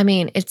 I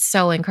mean, it's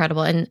so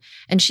incredible. And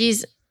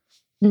she's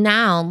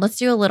now, let's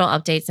do a little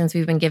update since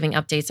we've been giving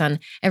updates on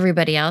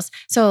everybody else.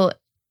 So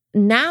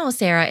now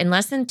Sarah, in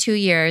less than 2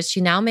 years,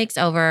 she now makes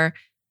over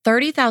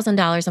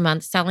 $30,000 a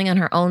month selling on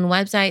her own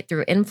website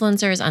through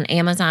influencers on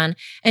Amazon.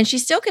 And she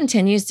still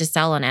continues to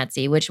sell on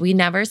Etsy, which we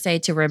never say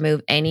to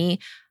remove any,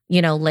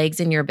 legs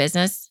in your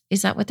business.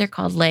 Is that what they're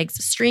called?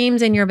 Legs,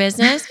 streams in your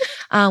business.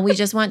 We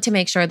just want to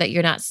make sure that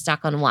you're not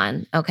stuck on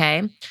one.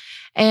 Okay.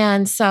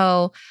 And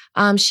so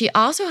she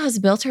also has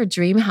built her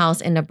dream house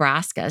in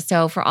Nebraska.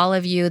 So for all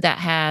of you that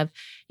have,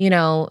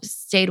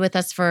 stayed with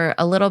us for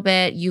a little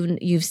bit,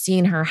 you've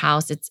seen her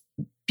house. It's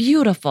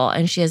beautiful.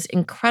 And she has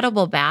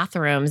incredible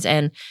bathrooms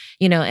and,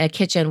 a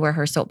kitchen where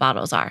her soap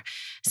bottles are.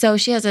 So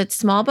she has a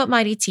small but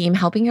mighty team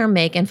helping her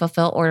make and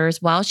fulfill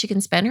orders while she can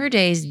spend her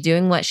days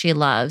doing what she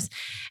loves.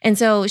 And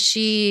so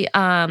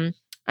I'm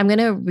going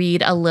to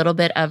read a little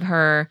bit of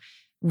her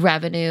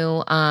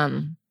revenue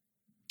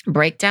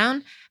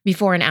breakdown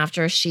before and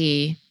after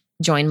she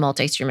joined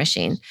Multi-Stream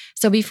Machine.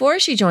 So before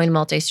she joined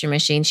Multi-Stream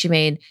Machine, she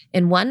made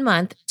in 1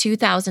 month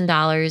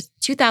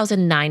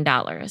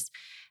 $2,009.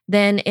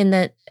 Then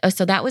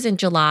so that was in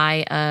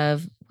July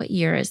of, what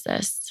year is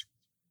this?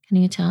 Can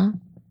you tell?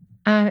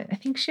 I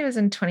think she was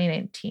in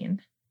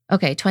 2019.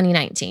 Okay,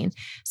 2019.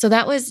 So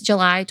that was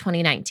July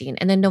 2019.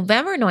 And then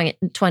November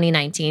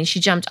 2019,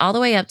 she jumped all the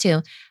way up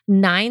to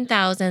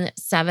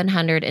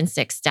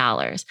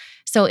 $9,706.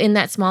 So in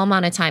that small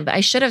amount of time, but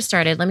I should have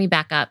started, let me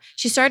back up.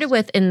 She started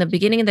with, in the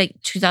beginning of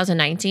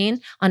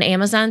 2019 on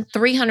Amazon,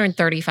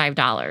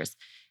 $335.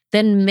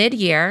 Then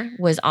mid-year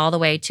was all the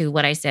way to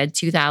what I said,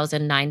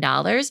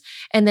 $2,009.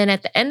 And then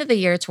at the end of the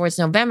year, towards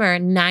November,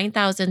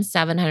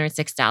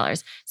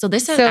 $9,706. So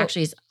this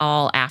actually is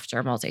all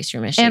after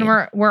Multi-Stream Machine. And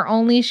we're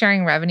only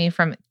sharing revenue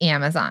from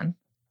Amazon.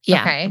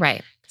 Yeah, okay?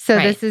 right. So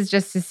this is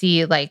just to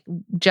see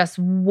just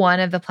one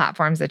of the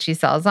platforms that she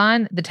sells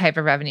on, the type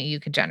of revenue you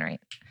could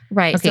generate.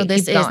 Right. Okay, so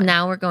this is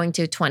now we're going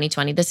to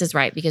 2020. This is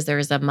right because there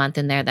was a month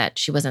in there that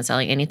she wasn't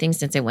selling anything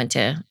since it went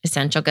to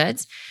essential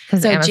goods.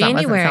 Because so Amazon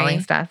wasn't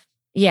selling stuff.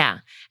 Yeah.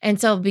 And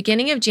so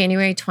beginning of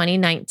January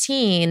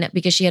 2019,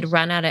 because she had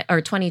run out of,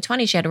 or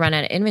 2020, she had run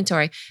out of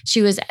inventory.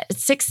 She was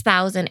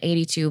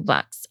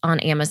 $6,082 on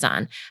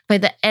Amazon. By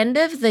the end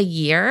of the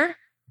year,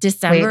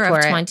 December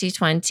of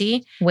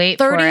 2020,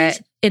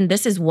 and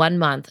this is 1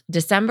 month,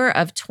 December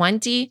of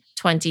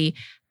 2020,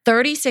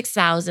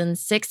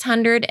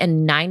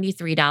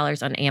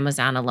 $36,693 on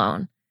Amazon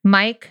alone.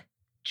 Mic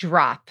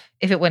drop.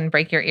 If it wouldn't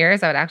break your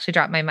ears, I would actually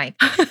drop my mic.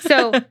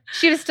 So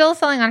she was still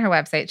selling on her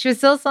website. She was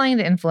still selling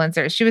to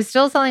influencers. She was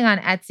still selling on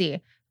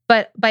Etsy.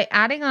 But by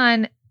adding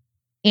on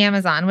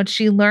Amazon, which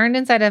she learned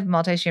inside of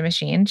Multi-Stream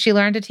Machine, she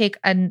learned to take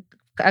a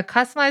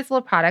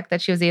customizable product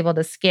that she was able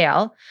to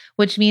scale,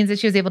 which means that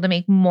she was able to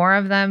make more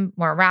of them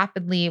more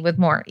rapidly with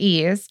more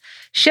ease,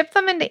 ship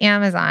them into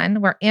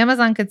Amazon where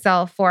Amazon could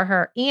sell for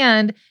her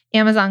and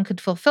Amazon could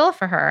fulfill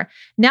for her.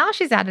 Now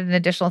she's added an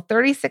additional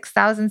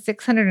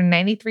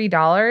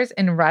 $36,693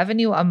 in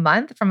revenue a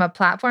month from a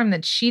platform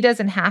that she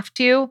doesn't have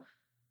to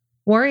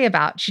worry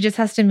about. She just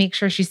has to make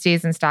sure she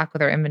stays in stock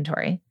with her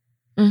inventory.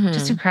 Mm-hmm.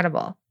 Just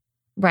incredible.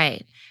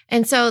 Right.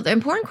 And so the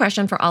important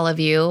question for all of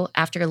you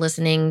after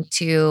listening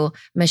to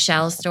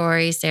Michelle's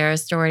story,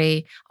 Sarah's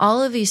story,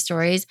 all of these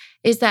stories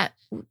is that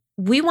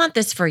we want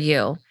this for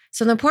you.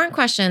 So the important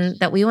question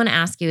that we want to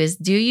ask you is,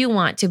 do you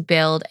want to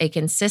build a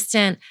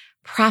consistent,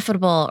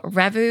 profitable,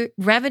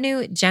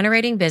 revenue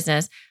generating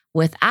business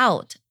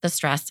without the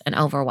stress and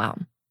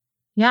overwhelm?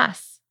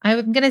 Yes.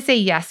 I'm going to say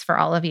yes for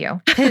all of you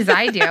because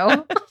I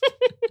do.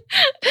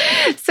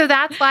 So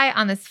that's why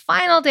on this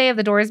final day of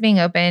the doors being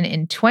open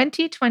in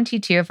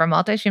 2022 for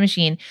Multi-Stream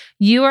Machine,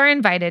 you are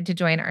invited to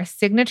join our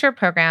signature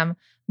program,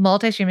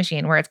 Multi-Stream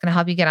Machine, where it's going to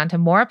help you get onto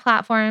more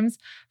platforms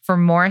for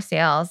more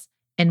sales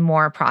and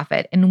more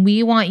profit. And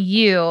we want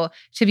you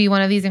to be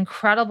one of these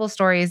incredible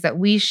stories that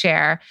we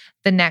share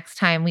the next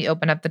time we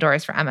open up the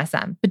doors for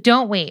MSM. But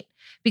don't wait,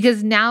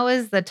 because now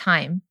is the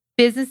time.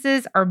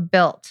 Businesses are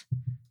built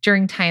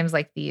during times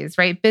like these,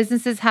 right?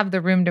 Businesses have the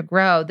room to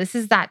grow. This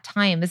is that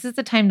time. This is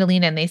the time to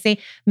lean in. They say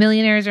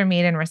millionaires are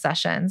made in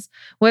recessions.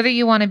 Whether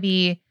you want to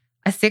be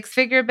a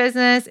six-figure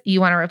business, you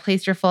want to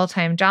replace your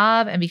full-time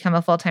job and become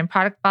a full-time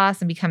product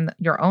boss and become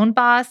your own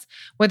boss,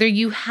 whether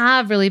you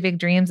have really big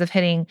dreams of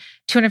hitting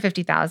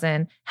 $250,000,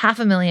 $500,000,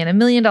 $1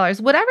 million,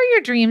 whatever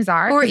your dreams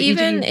are. Or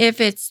even if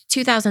it's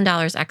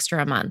 $2,000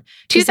 extra a month.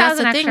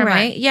 $2,000 extra,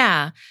 right?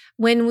 Yeah.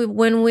 When we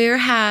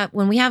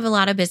have a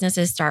lot of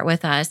businesses start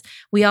with us,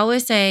 we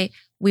always say,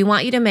 we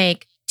want you to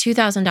make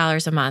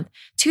 $2,000 a month.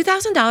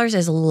 $2,000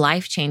 is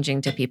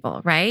life-changing to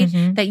people, right?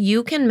 Mm-hmm. That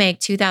you can make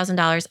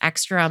 $2,000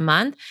 extra a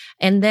month.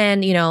 And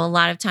then, a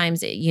lot of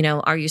times,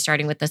 are you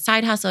starting with the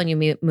side hustle and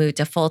you move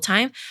to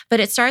full-time? But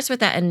it starts with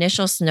that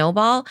initial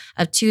snowball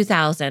of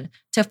 $2,000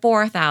 to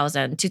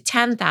 $4,000 to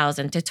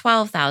 $10,000 to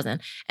 $12,000.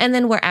 And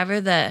then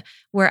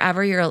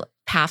wherever your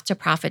path to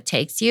profit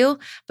takes you,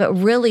 but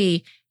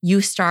really you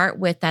start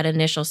with that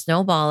initial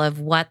snowball of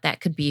what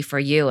that could be for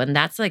you. And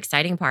that's the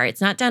exciting part.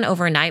 It's not done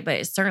overnight, but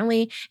it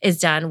certainly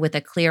is done with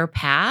a clear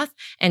path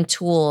and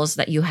tools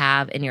that you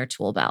have in your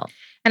tool belt.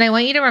 And I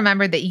want you to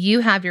remember that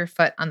you have your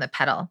foot on the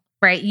pedal,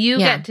 right? You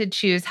get to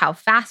choose how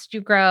fast you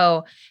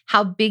grow,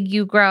 how big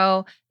you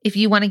grow. If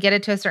you want to get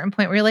it to a certain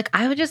point where you're like,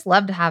 I would just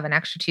love to have an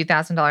extra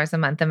 $2,000 a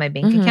month in my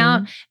bank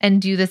account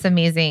and do this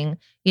amazing,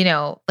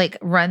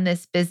 run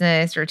this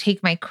business or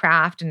take my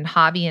craft and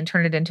hobby and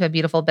turn it into a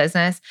beautiful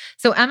business.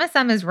 So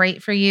MSM is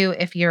right for you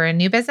if you're a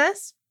new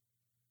business,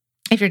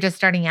 if you're just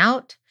starting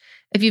out,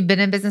 If you've been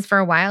in business for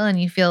a while and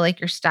you feel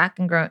like you're stuck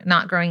and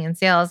not growing in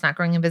sales, not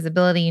growing in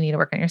visibility, you need to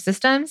work on your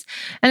systems.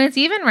 And it's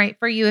even right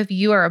for you if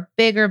you are a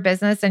bigger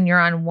business and you're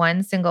on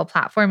one single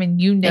platform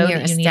and you know you're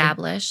that you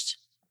established.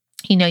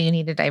 you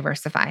need to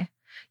diversify.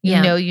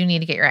 You know you need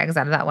to get your eggs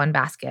out of that one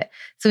basket.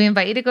 So we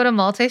invite you to go to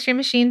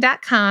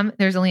multistreammachine.com.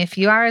 There's only a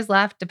few hours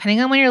left,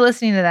 depending on when you're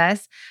listening to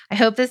this. I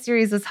hope this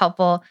series was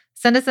helpful.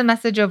 Send us a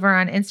message over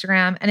on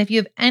Instagram. And if you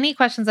have any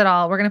questions at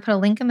all, we're going to put a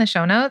link in the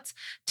show notes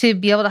to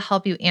be able to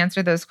help you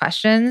answer those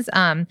questions,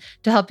 to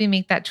help you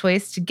make that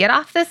choice to get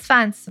off this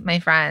fence, my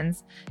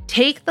friends.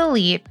 Take the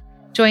leap.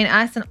 Join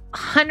us and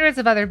hundreds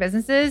of other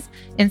businesses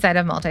inside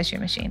of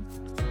Multi-Stream Machine.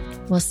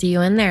 We'll see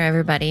you in there,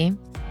 everybody.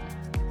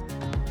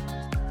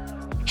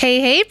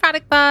 Hey,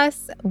 Product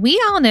Boss.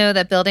 We all know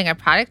that building a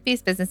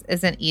product-based business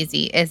isn't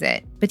easy, is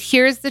it? But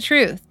here's the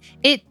truth.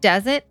 It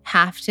doesn't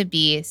have to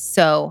be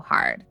so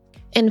hard.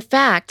 In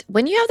fact,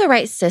 when you have the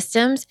right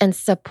systems and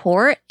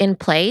support in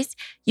place,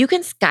 you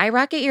can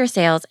skyrocket your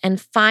sales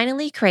and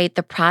finally create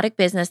the product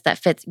business that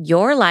fits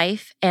your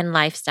life and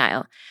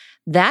lifestyle.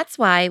 That's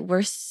why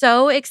we're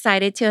so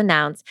excited to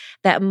announce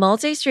that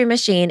Multi-Stream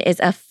Machine is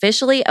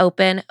officially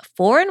open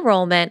for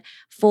enrollment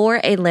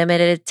for a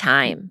limited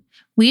time.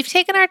 We've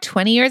taken our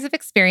 20 years of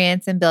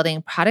experience in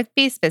building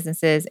product-based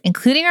businesses,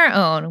 including our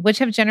own, which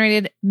have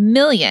generated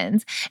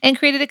millions, and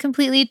created a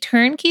completely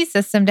turnkey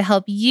system to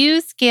help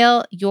you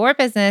scale your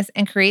business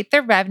and create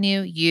the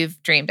revenue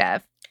you've dreamed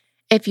of.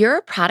 If you're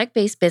a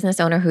product-based business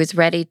owner who's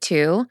ready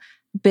to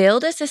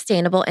build a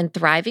sustainable and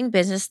thriving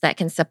business that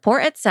can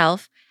support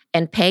itself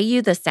and pay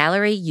you the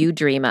salary you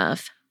dream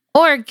of,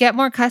 or get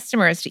more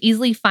customers to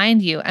easily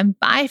find you and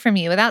buy from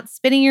you without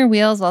spinning your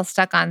wheels while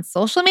stuck on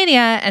social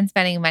media and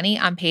spending money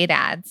on paid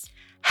ads.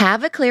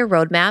 have a clear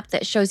roadmap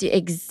that shows you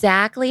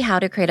exactly how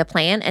to create a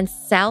plan and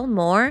sell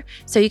more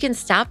so you can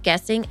stop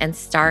guessing and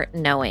start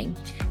knowing.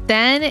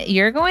 Then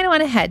you're going to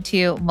want to head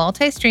to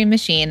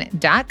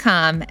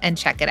multistreammachine.com and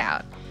check it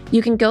out.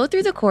 You can go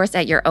through the course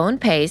at your own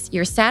pace.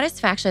 Your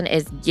satisfaction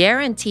is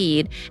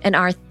guaranteed, and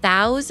our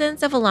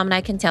thousands of alumni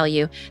can tell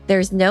you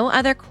there's no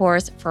other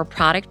course for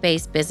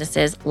product-based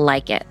businesses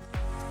like it.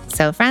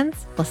 So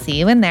friends, we'll see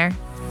you in there.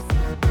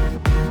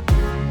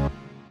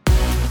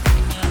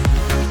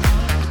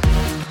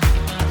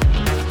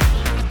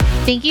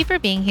 Thank you for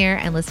being here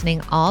and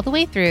listening all the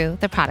way through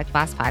the Product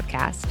Boss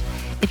podcast.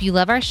 If you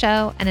love our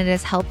show and it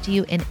has helped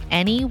you in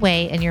any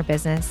way in your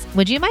business,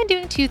 would you mind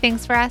doing 2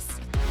 things for us?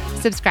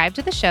 Subscribe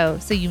to the show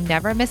so you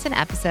never miss an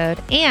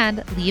episode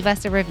and leave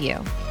us a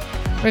review.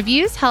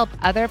 Reviews help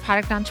other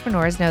product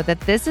entrepreneurs know that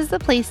this is the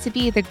place to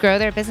be to grow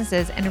their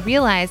businesses and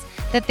realize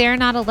that they're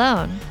not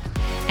alone.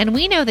 And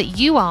we know that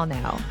you all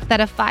know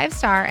that a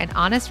 5-star and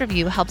honest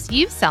review helps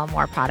you sell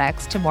more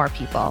products to more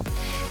people.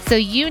 So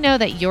you know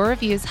that your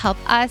reviews help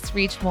us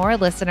reach more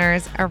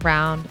listeners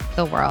around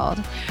the world.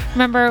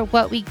 Remember,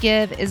 what we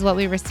give is what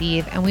we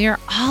receive, and we are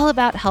all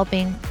about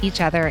helping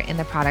each other in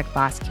the Product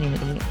Boss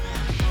community.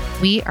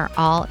 We are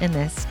all in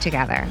this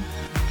together.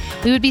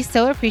 We would be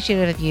so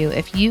appreciative of you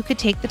if you could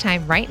take the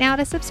time right now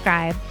to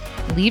subscribe,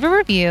 leave a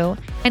review,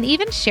 and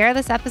even share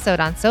this episode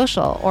on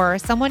social or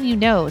someone you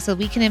know so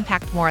we can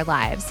impact more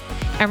lives.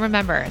 And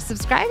remember,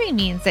 subscribing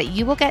means that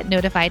you will get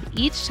notified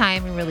each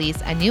time we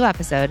release a new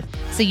episode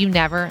so you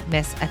never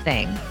miss a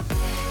thing.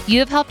 You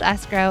have helped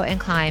us grow and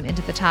climb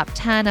into the top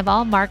 10 of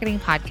all marketing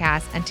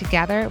podcasts, and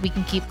together we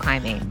can keep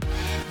climbing.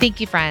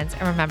 Thank you, friends.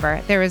 And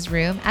remember, there is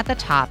room at the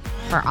top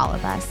for all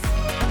of us.